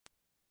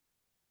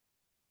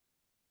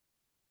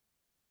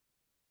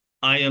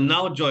I am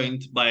now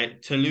joined by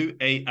Tolu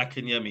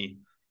Akinyemi.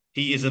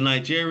 He is a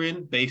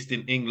Nigerian based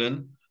in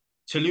England.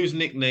 Tolu's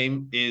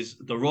nickname is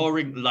the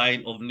Roaring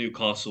Lion of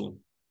Newcastle.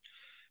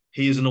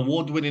 He is an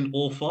award-winning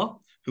author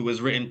who has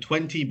written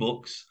 20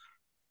 books.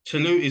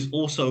 Tolu is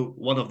also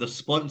one of the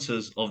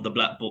sponsors of the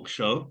Black Book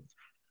Show,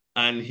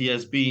 and he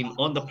has been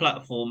on the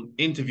platform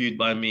interviewed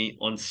by me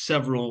on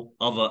several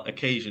other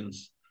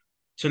occasions.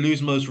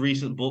 Tolu's most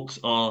recent books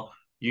are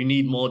You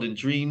Need More Than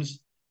Dreams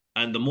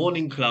and The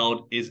Morning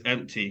Cloud is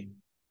Empty.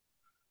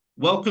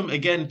 Welcome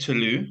again,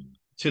 Tolu,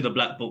 to the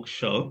Black Book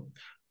Show.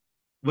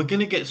 We're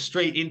going to get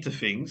straight into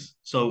things.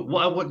 So,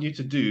 what I want you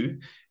to do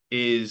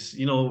is,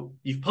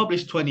 you've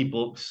published 20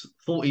 books,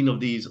 14 of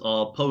these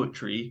are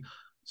poetry.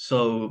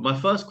 So, my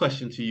first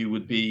question to you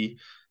would be,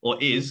 or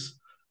is,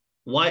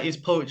 why is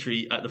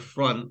poetry at the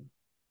front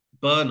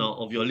burner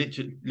of your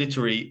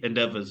literary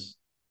endeavors?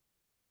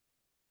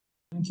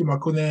 Thank you,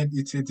 Makune.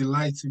 It's a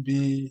delight to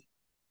be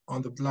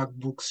on the Black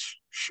Books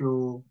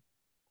show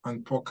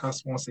and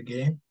podcast once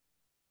again.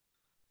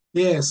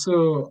 Yeah,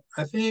 so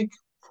I think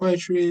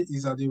poetry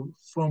is at the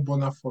front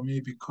burner for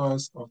me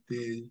because of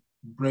the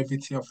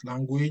brevity of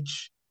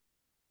language.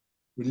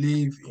 We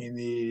live in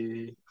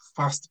a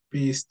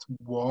fast-paced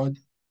world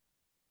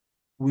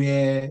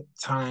where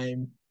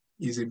time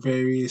is a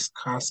very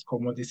scarce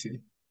commodity.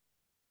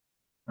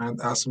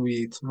 And as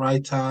with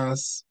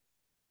writers,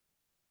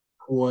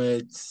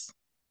 poets,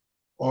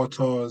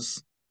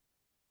 authors,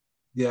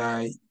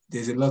 there,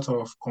 there's a lot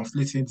of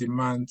conflicting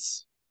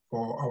demands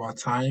for our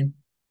time.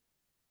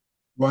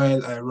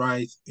 While I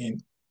write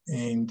in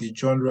the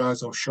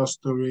genres of short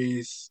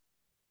stories,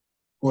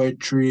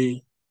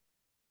 poetry,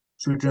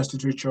 children's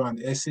literature,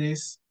 and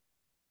essays,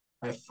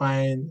 I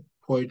find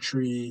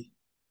poetry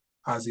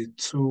as a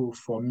tool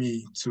for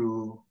me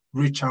to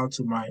reach out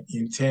to my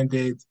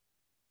intended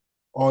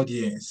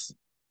audience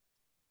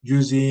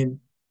using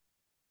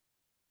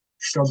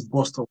short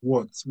bursts of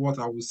words. What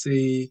I would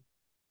say,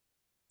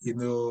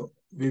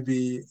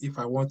 maybe if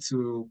I want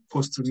to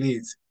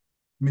postulate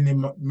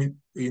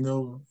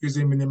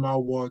using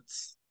minimal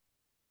words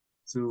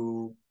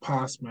to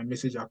pass my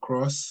message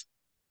across.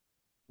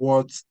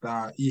 Words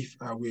that if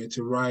I were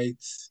to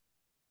write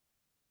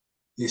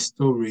a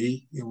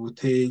story, it would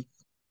take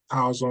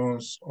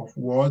thousands of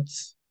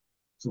words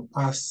to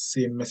pass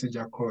the same message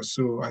across.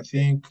 So I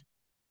think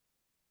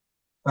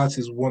that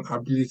is one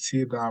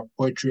ability that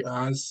poetry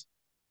has,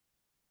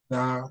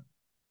 that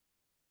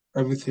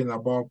everything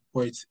about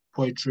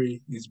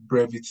poetry is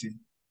brevity.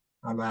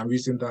 And I'm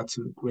using that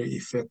to great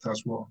effect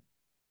as well.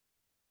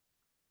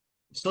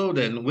 So,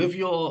 then, with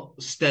your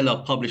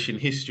stellar publishing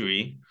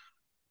history,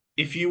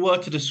 if you were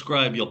to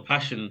describe your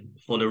passion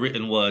for the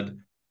written word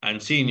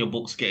and seeing your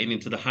books getting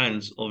into the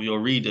hands of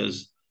your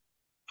readers,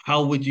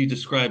 how would you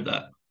describe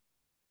that?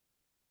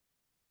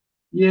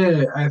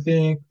 Yeah, I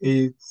think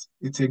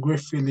it's a great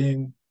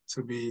feeling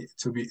to be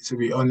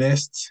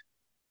honest.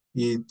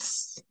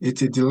 It's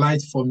a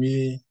delight for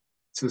me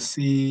to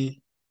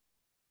see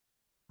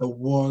the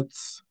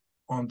words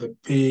on the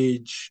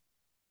page,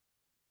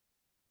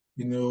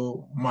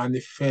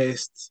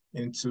 manifest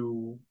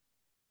into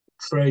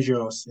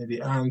treasures in the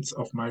hands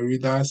of my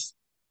readers.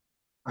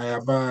 I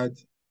have had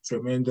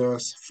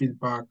tremendous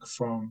feedback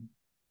from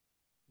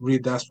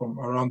readers from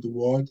around the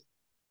world,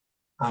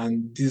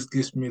 and this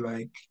gives me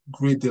like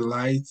great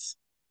delight,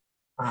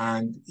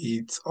 and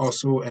it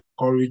also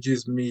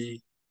encourages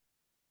me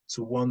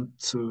to want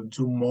to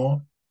do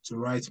more, to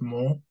write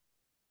more,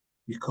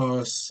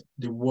 because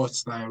the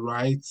words that I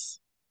write,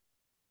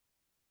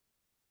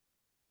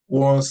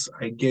 once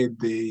I get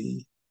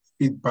the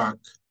feedback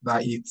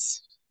that it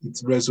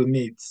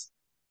resonates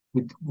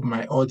with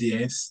my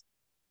audience,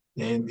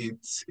 and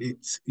it's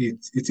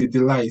a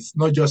delight,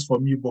 not just for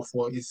me, but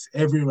for it's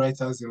every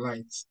writer's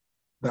delight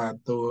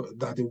that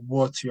the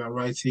words you are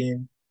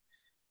writing,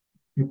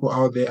 people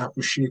out there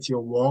appreciate your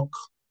work.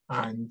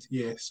 And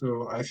yeah,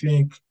 so I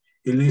think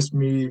it leaves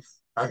me,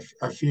 I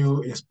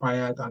feel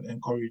inspired and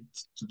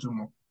encouraged to do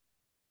more.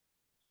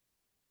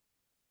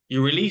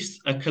 You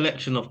released a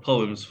collection of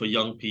poems for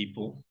young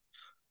people.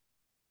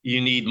 You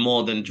Need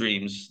More Than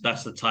Dreams.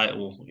 That's the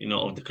title,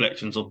 of the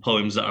collections of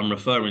poems that I'm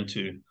referring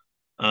to.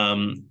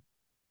 Um,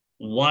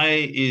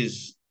 why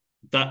is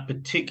that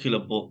particular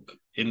book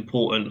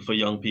important for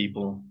young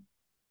people?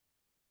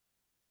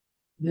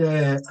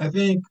 Yeah, I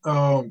think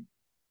you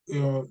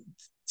know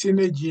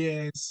teenage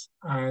years,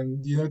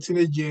 and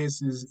teenage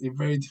years is a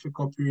very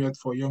difficult period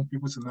for young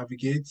people to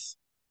navigate.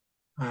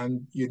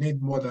 And You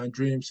Need More Than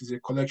Dreams is a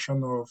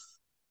collection of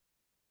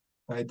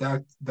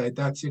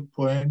didactic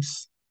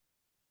poems,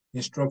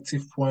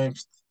 instructive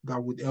poems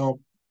that would help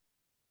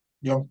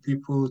young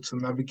people to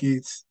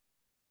navigate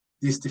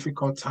this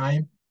difficult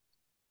time.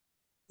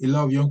 A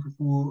lot of young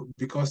people,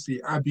 because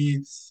the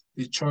habits,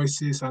 the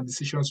choices, and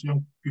decisions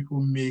young people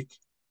make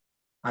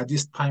at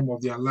this time of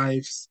their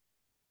lives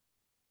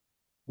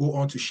go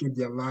on to shape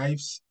their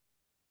lives.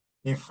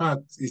 In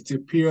fact, it's a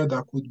period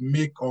that could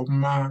make or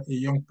mar a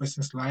young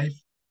person's life.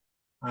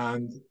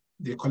 And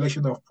the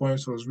collection of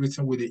poems was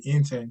written with the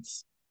intent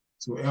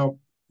to help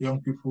young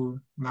people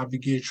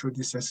navigate through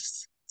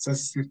this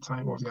sensitive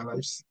time of their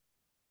lives?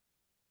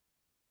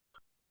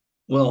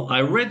 Well,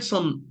 I read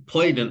some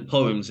poignant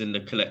poems in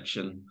the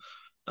collection,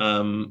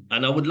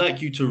 and I would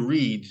like you to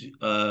read,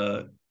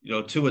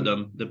 two of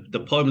them.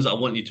 The poems I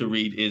want you to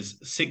read is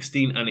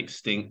 16 and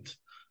Extinct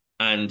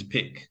and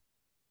Pick.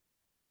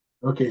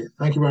 Okay,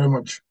 thank you very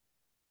much.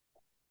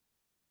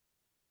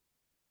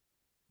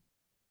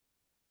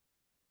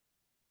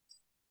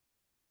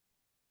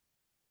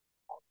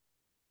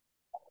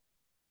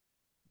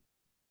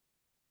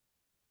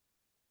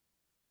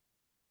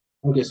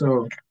 Okay,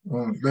 so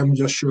let me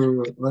show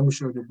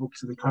the book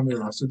to the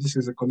camera. So this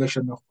is a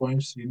collection of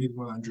poems. You need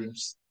more than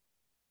dreams.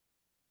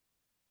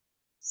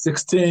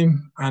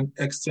 16 and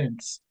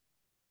Extinct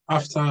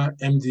after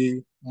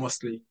MD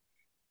Mosley.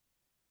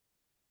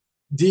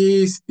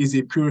 This is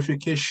a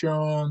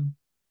purification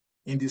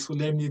in the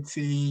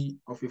solemnity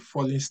of a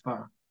falling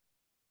star,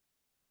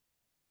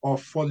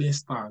 of falling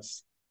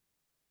stars,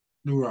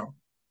 plural.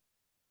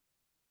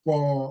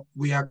 For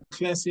we are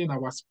cleansing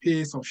our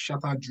space of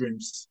shattered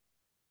dreams.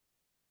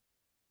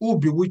 Who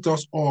bewitched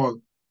us all?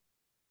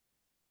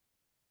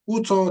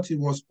 Who thought it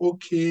was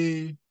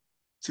okay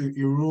to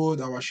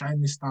erode our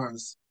shining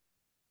stars?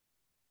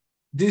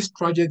 These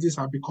tragedies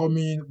are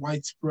becoming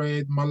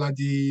widespread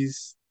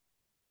maladies.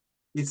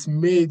 It's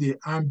made the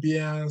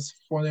ambience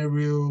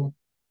funereal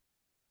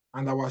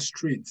and our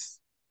streets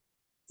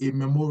a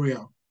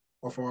memorial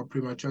of our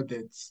premature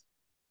deaths.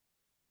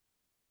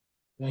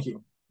 Thank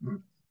you.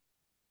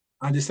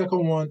 And the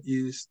second one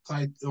is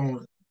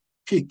titled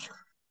Peak.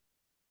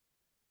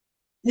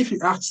 If you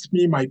ask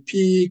me my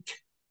peak,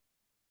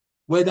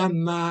 whether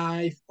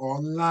knife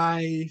or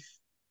life,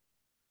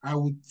 I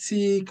would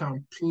take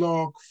and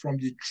pluck from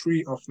the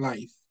tree of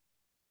life.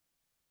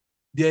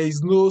 There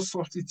is no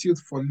substitute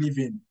for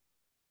living.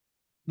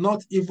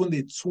 Not even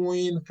a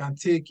twin can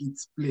take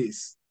its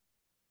place.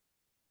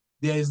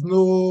 There is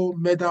no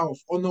medal of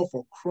honor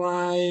for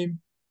crime,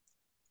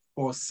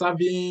 for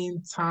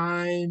serving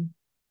time.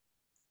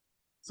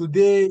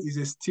 Today is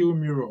a still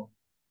mirror.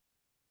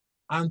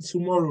 And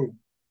tomorrow,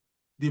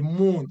 the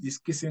moon is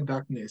kissing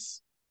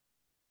darkness.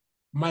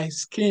 My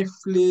skin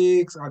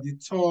flakes at the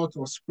thought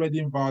of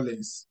spreading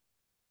violence.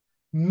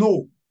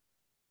 No.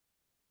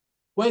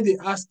 When they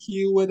ask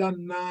you whether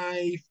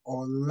knife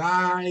or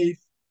life,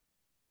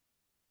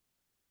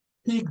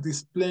 pick the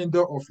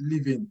splendor of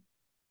living.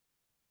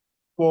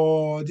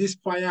 For this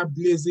fire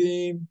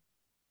blazing,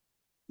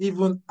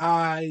 even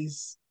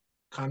eyes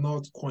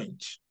cannot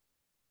quench.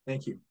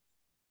 Thank you.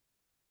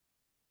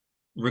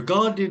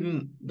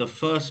 Regarding the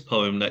first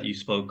poem that you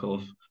spoke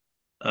of,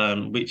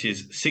 which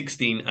is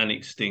 16 and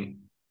Extinct,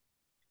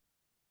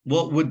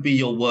 what would be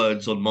your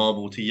words on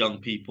Marvel to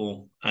young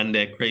people and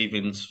their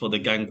cravings for the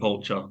gang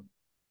culture?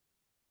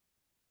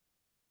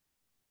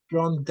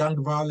 Beyond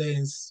gang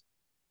violence,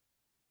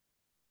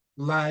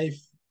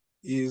 life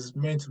is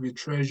meant to be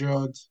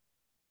treasured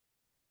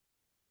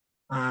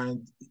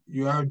and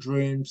you have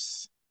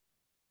dreams.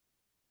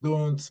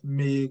 Don't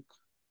make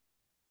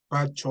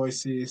bad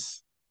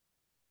choices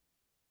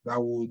that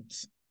would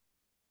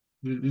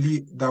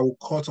lead, that will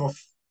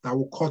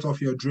cut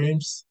off your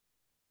dreams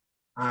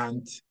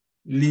and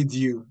lead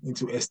you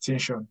into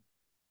extinction.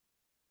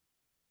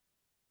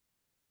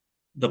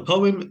 The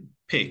poem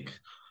Pick,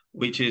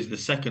 which is the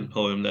second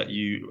poem that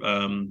you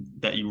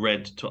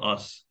read to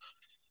us.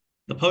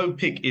 The poem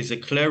Pick is a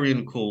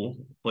clarion call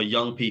for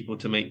young people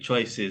to make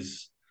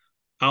choices.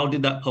 How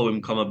did that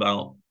poem come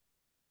about?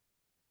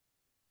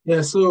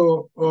 Yeah,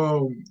 so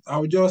I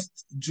will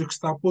just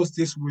juxtapose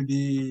this with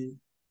the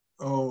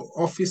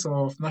Office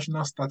of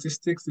National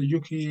Statistics, the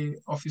UK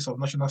Office of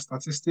National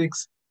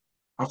Statistics.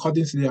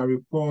 According to their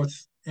report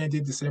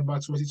ending December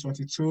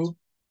 2022,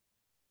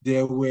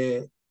 there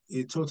were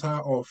a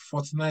total of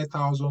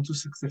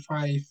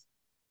 49,265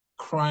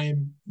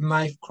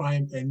 knife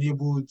crime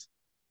enabled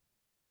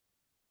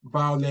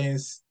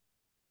violence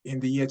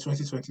in the year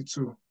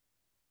 2022.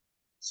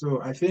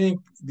 So I think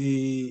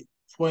the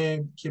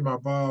poem came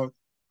about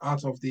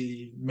out of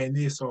the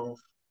menace of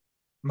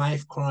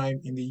knife crime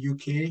in the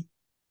UK,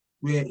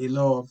 where a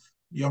lot of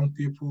young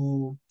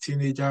people,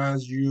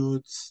 teenagers,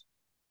 youths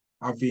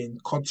have been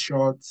cut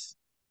short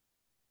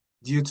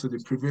due to the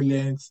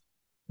prevalent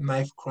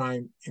knife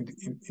crime in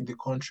the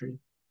country.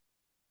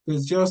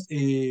 It's just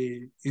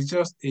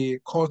a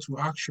call to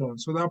action.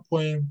 So that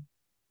poem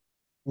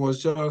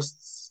was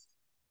just,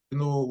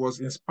 was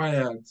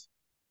inspired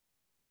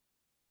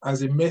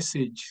as a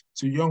message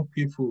to young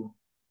people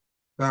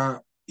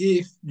that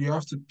if you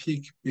have to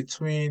pick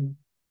between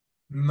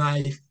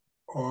knife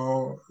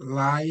or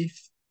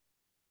life,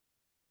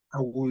 I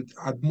would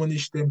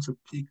admonish them to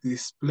pick the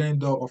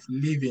splendor of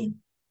living.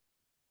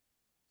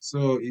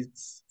 So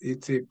it's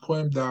a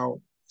poem that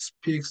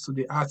speaks to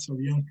the hearts of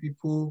young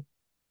people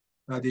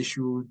that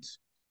you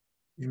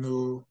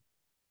know,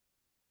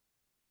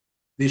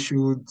 they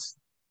should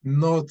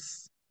not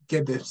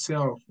get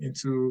themselves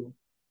into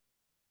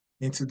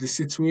the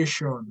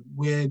situation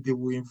where they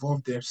will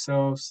involve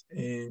themselves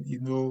in,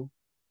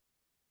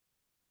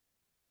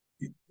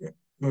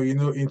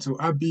 into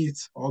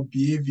habits or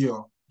behavior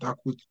that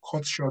could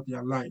cut short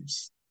their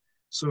lives.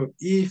 So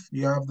if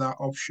you have that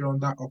option,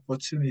 that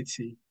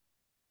opportunity,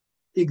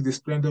 take the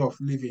splendor of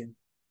living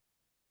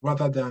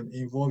rather than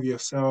involve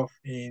yourself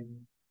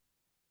in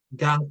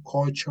gang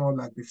culture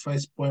like the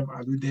first poem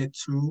alluded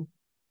to,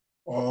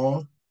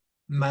 or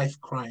knife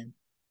crime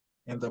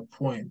in the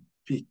poem.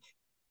 Pick.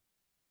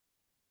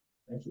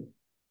 Thank you.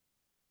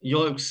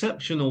 Your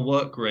exceptional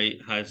work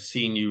rate has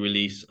seen you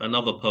release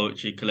another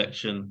poetry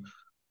collection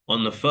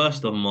on the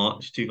 1st of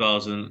March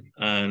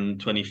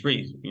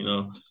 2023,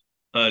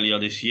 earlier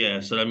this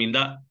year. So, I mean,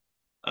 that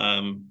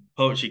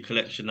poetry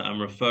collection that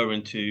I'm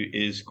referring to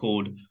is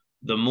called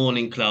The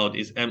Morning Cloud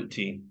is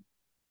Empty.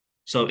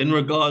 So, in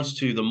regards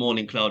to The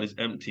Morning Cloud is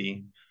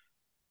Empty,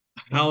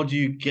 how do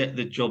you get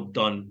the job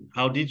done?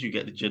 How did you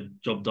get the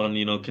job done,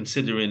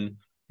 considering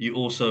you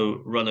also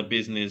run a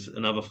business,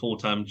 another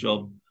full-time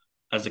job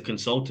as a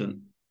consultant?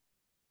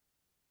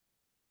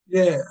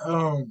 Yeah,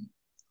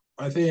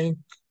 I think,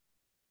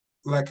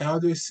 like I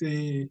always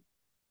say,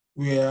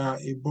 we are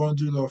a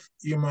bundle of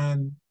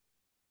human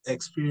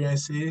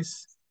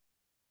experiences,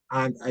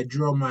 and I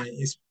draw my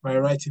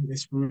writing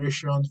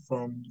inspiration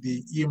from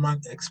the human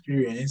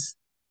experience,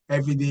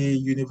 everyday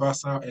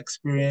universal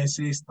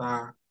experiences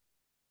that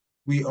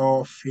we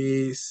all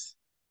face,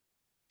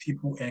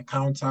 people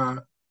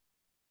encounter,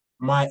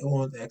 my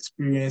own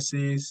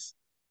experiences,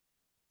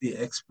 the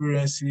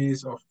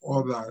experiences of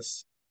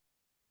others.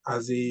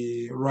 As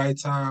a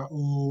writer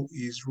who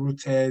is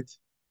rooted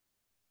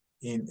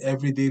in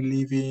everyday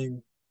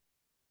living.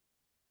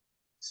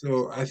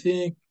 So I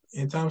think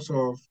in terms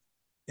of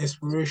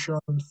inspiration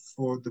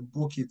for the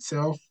book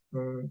itself,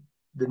 The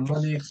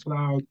Money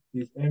Cloud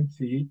is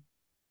Empty.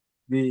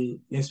 The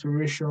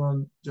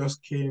inspiration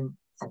just came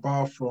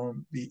about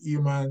from the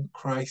human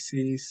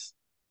crisis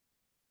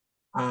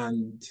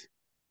and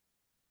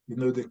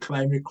the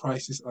climate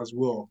crisis as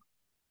well.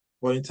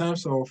 But in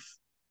terms of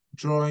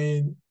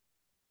drawing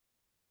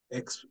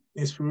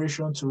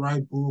inspiration to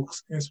write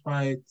books, in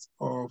spite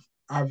of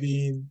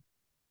having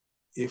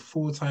a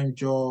full-time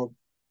job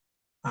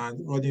and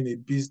running a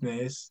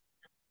business,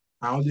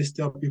 I always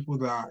tell people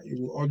that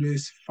you will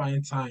always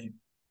find time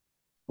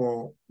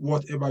for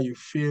whatever you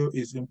feel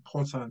is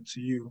important to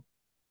you.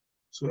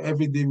 So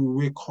every day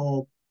we wake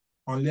up,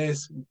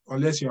 unless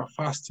you are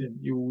fasting,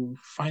 you will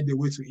find a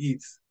way to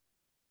eat.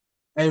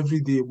 Every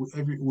day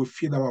we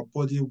feed our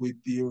body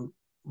with the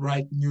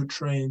right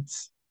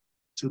nutrients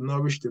to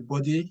nourish the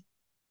body.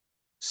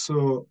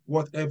 So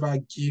whatever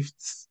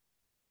gifts,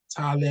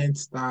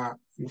 talents that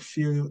you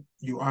feel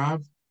you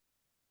have,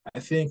 I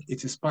think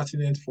it is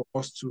pertinent for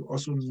us to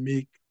also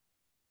make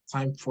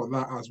time for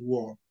that as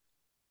well.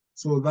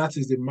 So that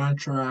is the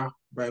mantra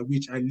by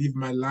which I live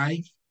my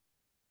life.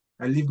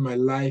 I live my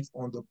life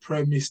on the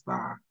premise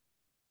that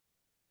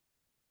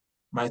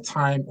my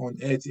time on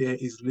earth here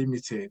is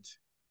limited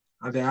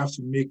and I have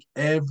to make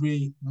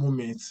every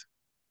moment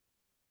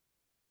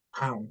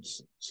count.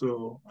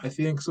 So I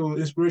think so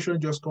inspiration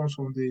just comes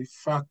from the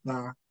fact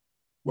that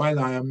while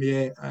I am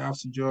here, I have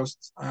to do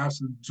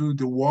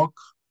the work.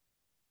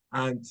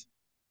 And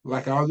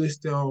like I always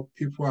tell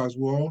people as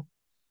well,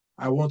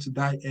 I want to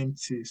die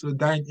empty. So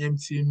dying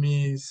empty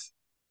means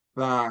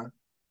that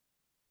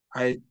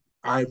I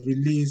I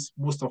release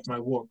most of my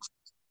works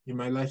in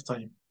my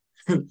lifetime.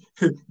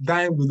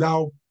 Dying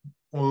without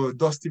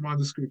dusty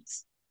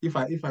manuscripts, if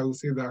I will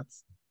say that,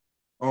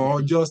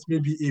 or Mhm. just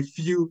maybe a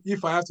few.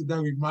 If I have to die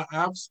with I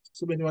have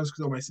so many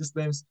manuscripts of my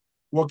systems,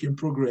 work in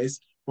progress,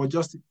 but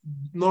just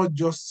not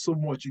just so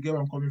much. You get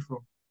where I'm coming from.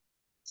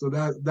 So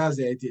that's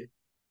the idea.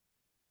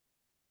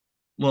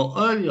 Well,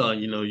 earlier,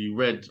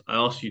 I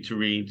asked you to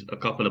read a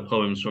couple of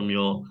poems from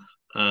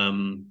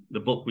the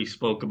book we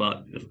spoke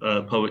about,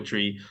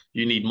 poetry,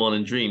 You Need More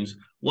Than Dreams.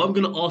 What I'm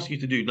going to ask you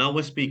to do, now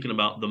we're speaking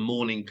about The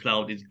Morning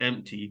Cloud is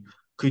Empty.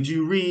 Could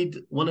you read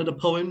one of the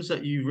poems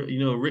that you've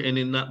written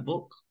in that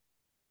book?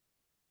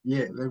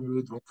 Yeah, let me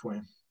read one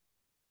poem.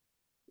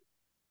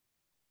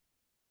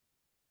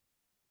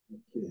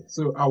 Okay.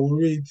 So I will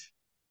read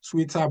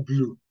Twitter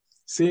Blue.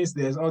 Since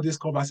there's all this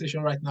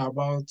conversation right now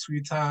about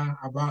Twitter,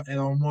 about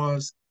Elon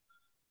Musk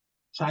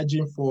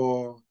charging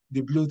for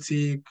the blue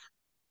tick,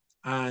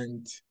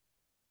 and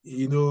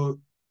you know,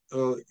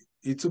 uh,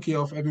 he took care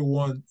of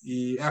everyone.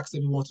 He asked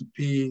everyone to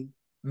pay.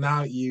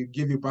 Now he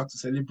gave it back to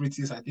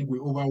celebrities. I think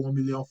with over 1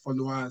 million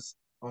followers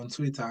on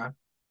Twitter.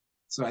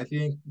 So I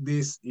think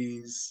this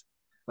is,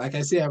 like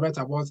I say, I write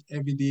about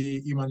everyday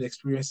human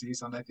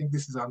experiences, and I think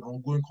this is an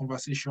ongoing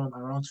conversation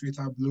around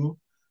Twitter Blue.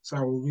 So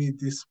I will read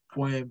this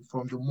poem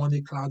from The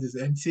Money Cloud is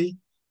Empty,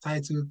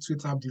 titled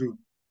Twitter Blue.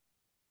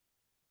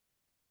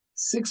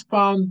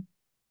 £6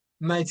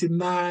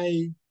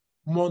 99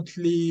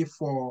 monthly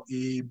for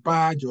a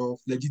badge of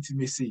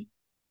legitimacy.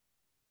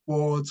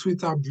 For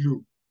Twitter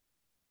Blue,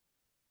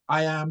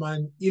 I am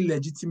an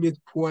illegitimate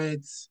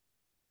poet.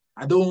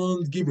 I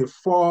don't give a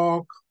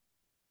fuck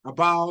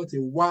about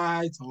a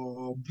white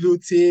or blue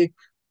tick.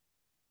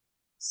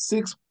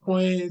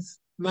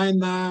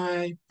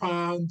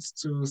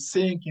 £6.99 to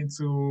sink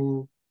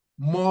into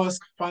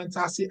Musk,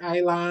 Fantasy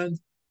Island,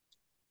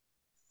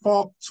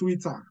 fuck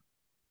Twitter,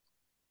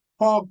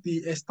 fuck the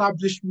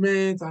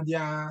establishment and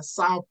their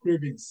sour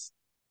cravings.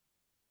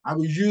 I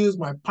will use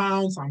my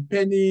pounds and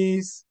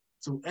pennies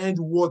to end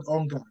world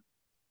hunger,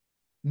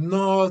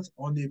 not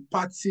on a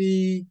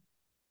party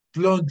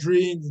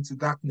blundering into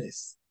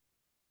darkness.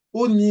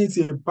 Who needs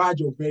a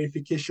badge of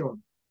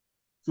verification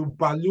to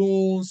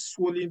balloon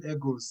swollen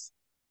egos?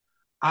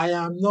 I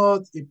am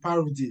not a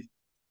parody,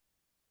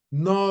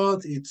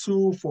 not a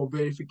tool for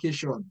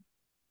verification.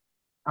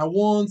 I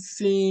won't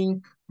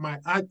sink my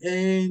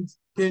hard-earned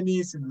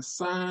pennies in the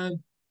sand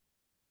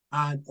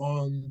and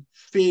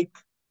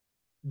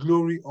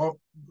glory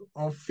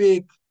on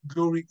fake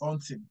glory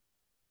hunting.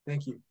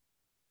 Thank you.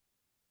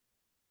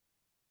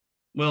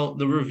 Well,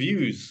 the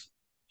reviews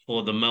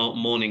for the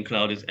Morning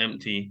Cloud is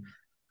Empty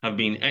have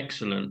been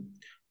excellent.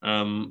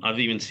 I've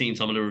even seen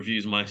some of the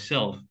reviews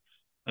myself.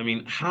 I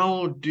mean,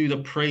 how do the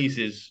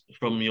praises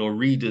from your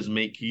readers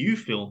make you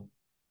feel?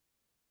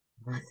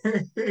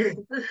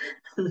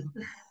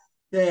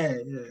 Yeah,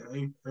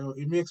 yeah.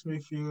 It makes me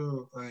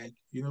feel like,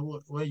 you know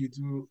what, when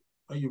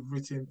you've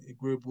written a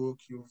great book,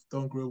 you've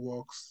done great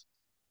works,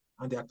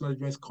 and the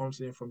acknowledgement comes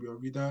in from your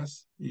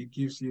readers, it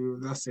gives you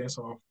that sense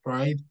of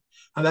pride.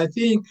 And I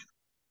think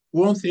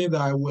one thing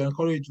that I will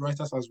encourage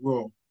writers as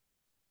well,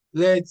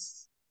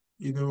 let's,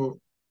 you know,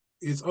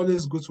 it's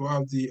always good to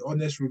have the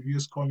honest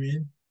reviews come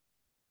in.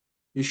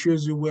 It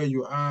shows you where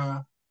you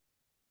are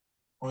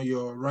on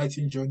your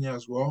writing journey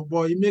as well.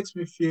 But it makes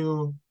me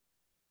feel,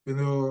 you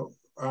know,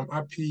 I'm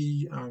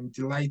happy, I'm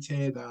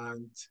delighted,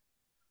 and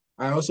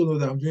I also know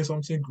that I'm doing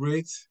something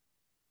great.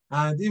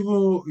 And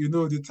even,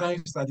 the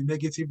times that the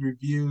negative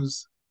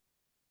reviews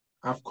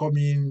have come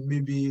in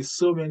maybe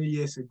so many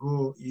years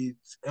ago, it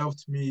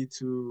helped me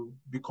to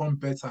become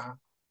better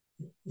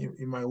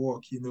in my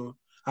work.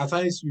 At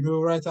times,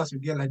 writers will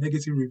get like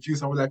negative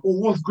reviews. I was like, oh,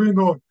 what's going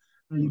on?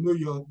 And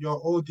your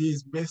whole day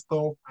is messed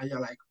up, and you're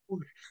like, oh,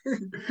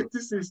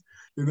 this is,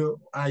 you're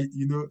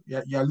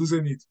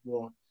losing it.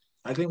 But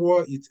I think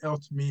what it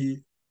helped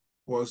me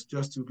was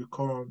just to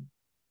become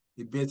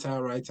a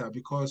better writer,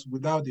 because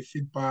without the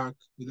feedback,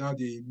 without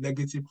the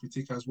negative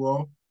critique as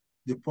well,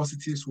 the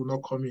positives will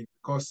not come in,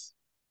 because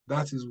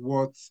that is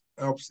what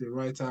helps a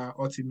writer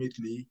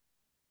ultimately,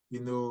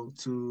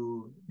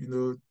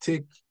 to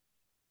take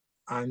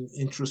an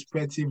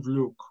introspective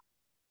look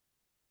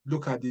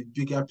at the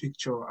bigger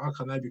picture. How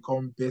can I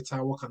become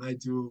better? What can I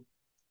do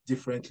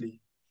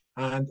differently?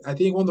 And I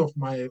think one of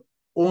my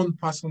own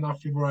personal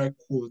favorite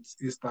quotes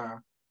is that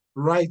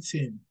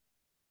writing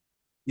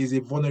is a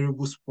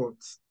vulnerable sport.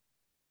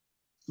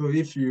 So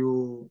if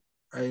you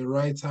are a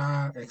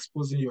writer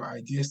exposing your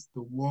ideas to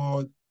the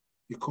world,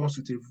 it comes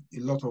with a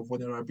lot of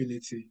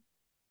vulnerability.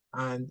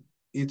 And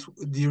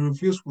the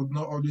reviews would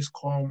not always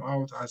come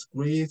out as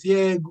great.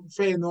 Yeah,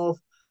 fair enough.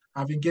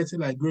 I've been getting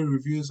like great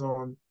reviews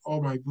on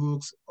all my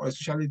books, or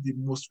especially the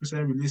most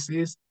recent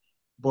releases.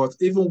 But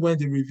even when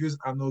the reviews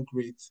are not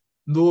great,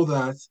 know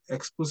that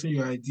exposing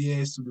your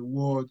ideas to the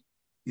world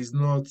is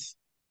not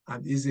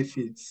an easy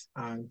feat.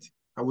 And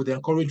I would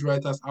encourage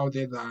writers out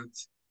there that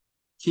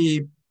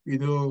keep, you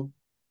know,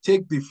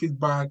 take the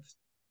feedback.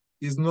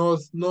 Is not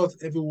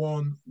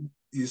everyone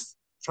is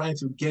trying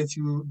to get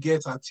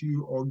at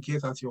you, or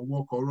get at your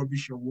work, or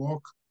rubbish your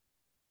work.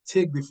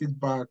 Take the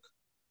feedback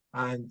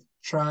and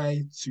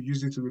try to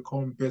use it to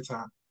become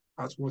better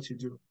at what you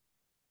do.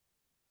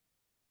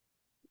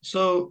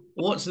 So,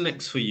 what's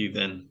next for you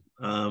then?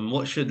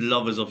 What should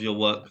lovers of your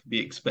work be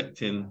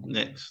expecting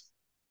next?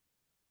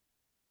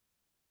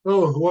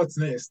 Oh, what's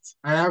next?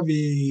 I have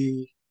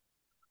a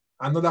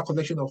another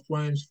collection of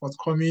poems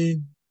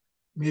forthcoming,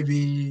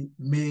 maybe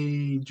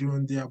May,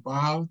 June,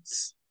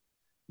 thereabouts.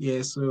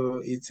 Yeah,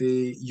 so it's a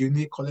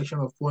unique collection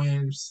of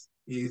poems.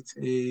 It's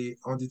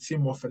on the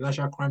theme of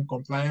financial crime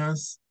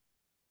compliance.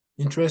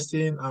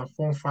 Interesting and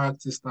fun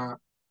fact is that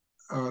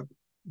uh,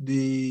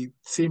 the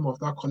theme of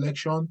that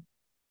collection,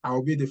 I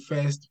will be the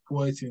first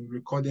poet in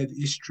recorded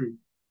history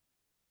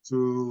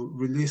to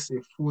release a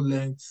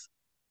full-length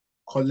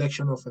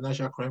collection of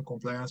financial crime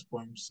compliance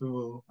poems.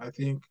 So I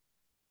think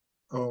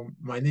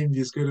my name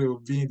is going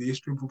to be in the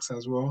history books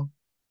as well.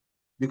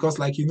 Because,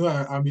 like,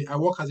 I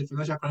work as a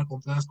financial crime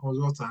compliance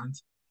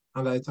consultant,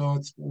 and I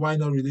thought, why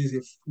not release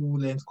a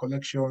full-length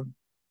collection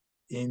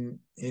in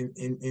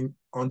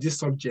on this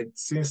subject,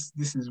 since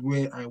this is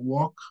where I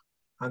work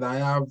and I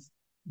have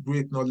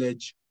great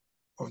knowledge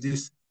of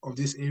this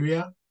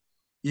area.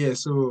 Yeah,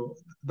 so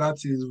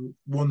that is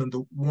one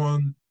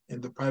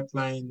in the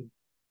pipeline.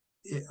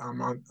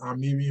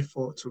 I'm aiming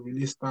for to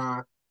release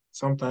that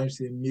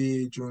sometimes in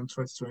May, June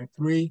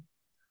 2023.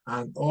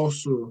 And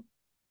also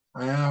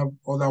I have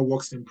other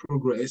works in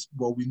progress,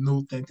 but with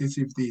no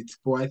tentative date.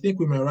 But I think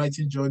with my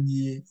writing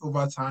journey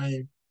over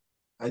time,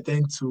 I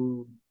tend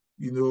to,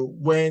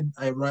 when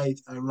I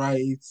write, I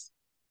write.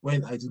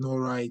 When I do not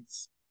write,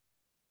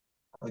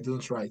 I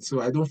don't write.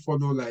 So I don't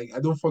follow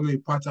a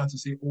pattern to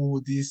say, oh,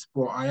 this,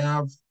 but I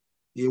have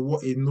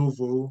a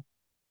novel,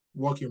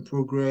 work in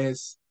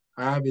progress.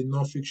 I have a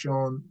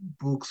non-fiction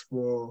books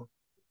for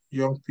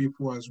young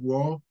people as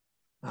well.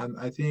 And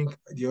I think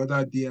the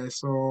other day I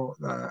saw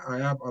that I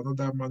have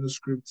another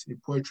manuscript, a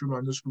poetry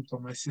manuscript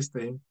on my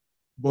system.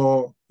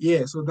 But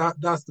yeah, so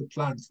that's the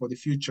plan for the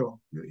future.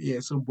 Yeah,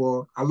 so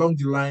but along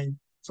the line,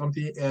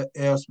 something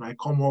else might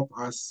come up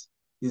as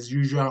is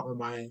usual on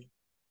my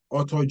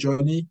author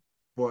journey.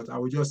 But I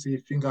would just say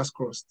fingers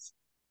crossed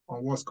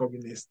on what's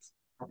coming next,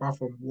 apart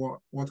from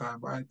what I've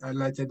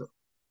highlighted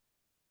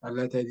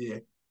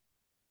here.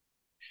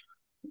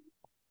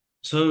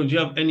 So, do you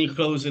have any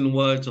closing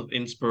words of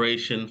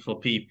inspiration for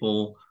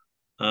people,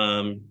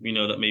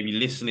 that may be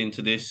listening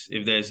to this?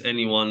 If there's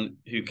anyone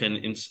who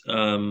can, is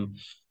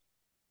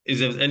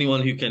there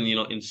anyone who can,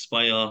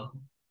 inspire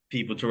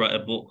people to write a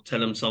book,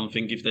 tell them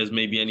something? If there's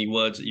maybe any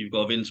words that you've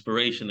got of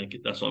inspiration, like,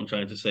 that's what I'm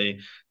trying to say,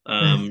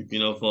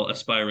 for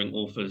aspiring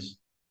authors.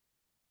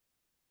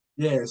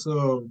 Yeah,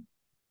 so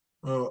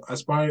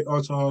aspiring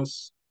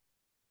authors,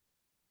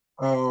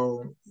 uh,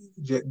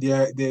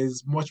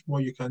 there's much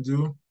more you can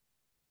do,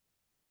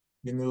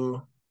 you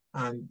know,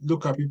 and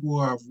look at people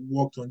who have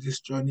worked on this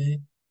journey.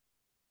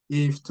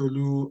 If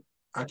Tolu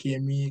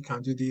Akinyemi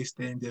can do this,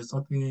 then there's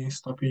nothing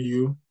stopping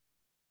you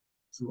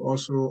to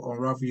also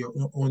unravel your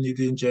own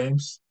hidden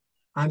gems.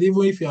 And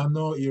even if you are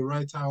not a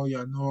writer or you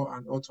are not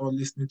an author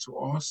listening to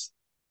us,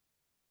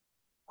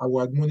 I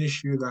will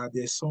admonish you that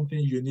there's something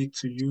unique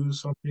to you,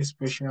 something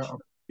special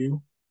about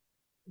you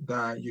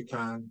that you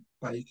can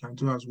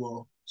do as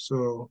well.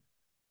 So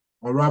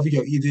unravel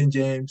your hidden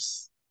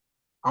gems,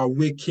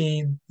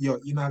 awaken your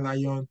inner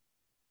lion,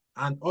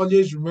 and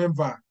always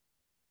remember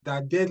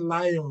that dead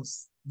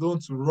lions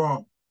don't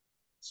roar.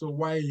 So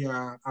while you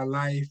are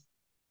alive,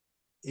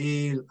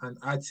 hale and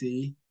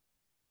hearty,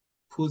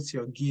 put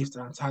your gift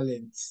and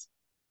talents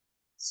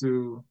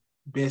to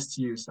best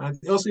use. And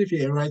also, if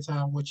you're a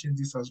writer watching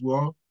this as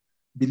well,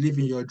 believe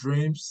in your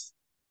dreams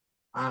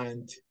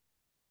and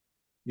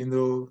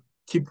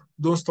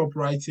don't stop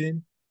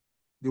writing.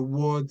 The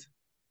world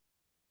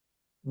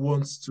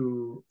wants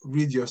to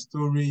read your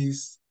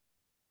stories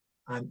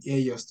and hear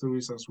your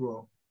stories as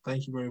well.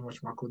 Thank you very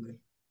much, Makode.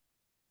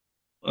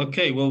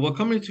 Okay, well, we're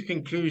coming to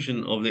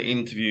conclusion of the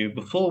interview.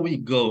 Before we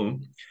go,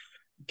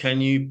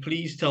 can you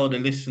please tell the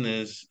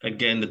listeners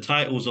again the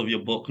titles of your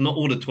book? Not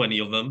all the 20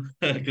 of them,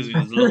 because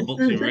there's a lot of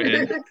books you've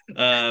written.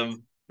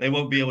 They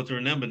won't be able to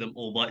remember them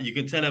all, but you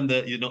can tell them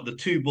that the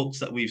two books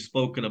that we've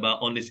spoken about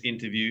on this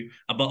interview,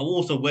 but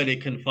also where they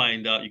can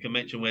find out. You can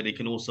mention where they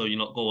can also,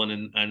 go on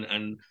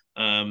and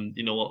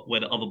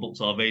where the other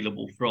books are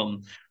available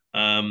from.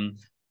 Um,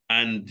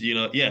 and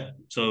yeah,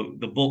 so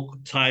the book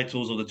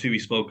titles of the two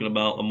we've spoken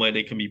about and where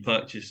they can be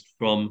purchased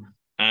from,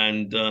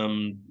 and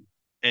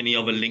any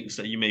other links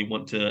that you may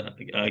want to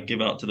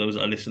give out to those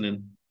that are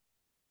listening.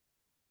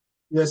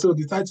 Yeah, so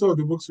the title of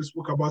the books we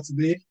spoke about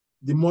today,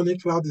 The Morning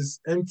Cloud is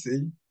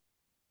Empty,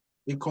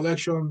 a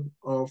collection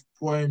of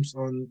poems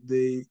on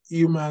the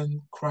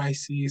human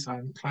crisis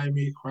and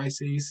climate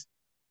crisis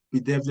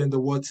bedeviling the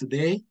world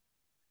today.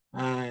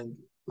 And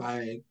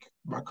like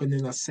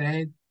Bakonina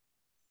said,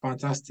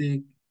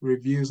 fantastic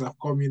reviews have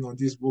come in on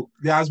this book.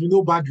 There has been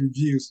no bad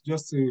reviews,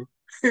 just to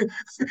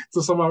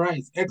to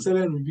summarize.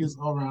 Excellent reviews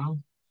all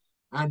around.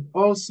 And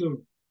also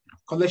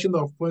collection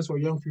of poems for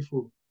young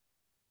people.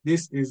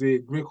 This is a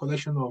great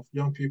collection of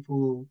young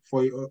people.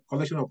 For a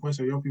collection of poems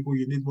for young people,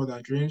 you need more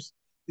than dreams.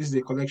 This is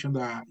a collection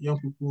that young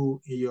people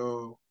in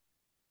your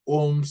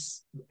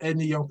homes,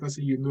 any young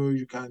person you know,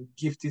 you can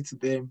gift it to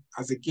them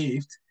as a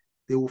gift.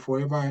 They will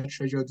forever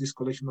treasure this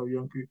collection of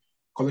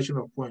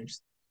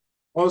poems.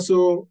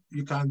 Also,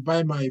 you can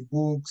buy my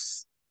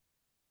books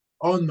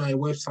on my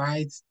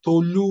website,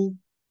 toludo.com.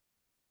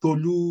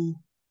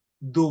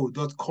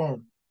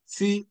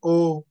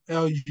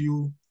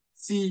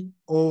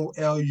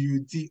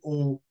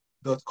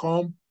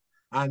 TOLUCOLUDO.com.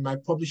 And my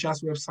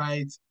publisher's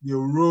website, the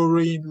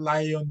Roaring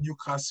Lion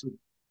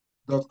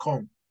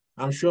Newcastle.com.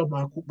 I'm sure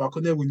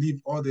Bakone will leave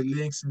all the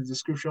links in the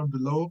description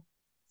below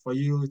for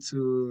you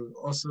to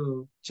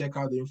also check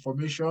out the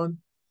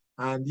information.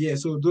 And yeah,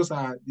 so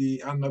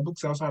and my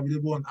books are also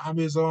available on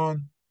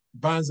Amazon,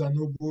 Barnes and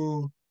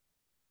Noble,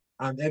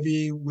 and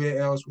everywhere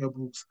else where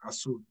books are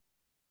sold.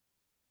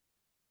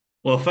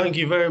 Well, thank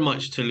you very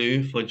much,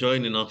 Tolu, for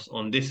joining us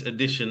on this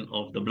edition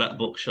of the Black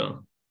Book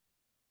Show.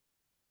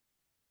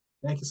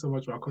 Thank you so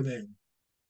much, Bakone.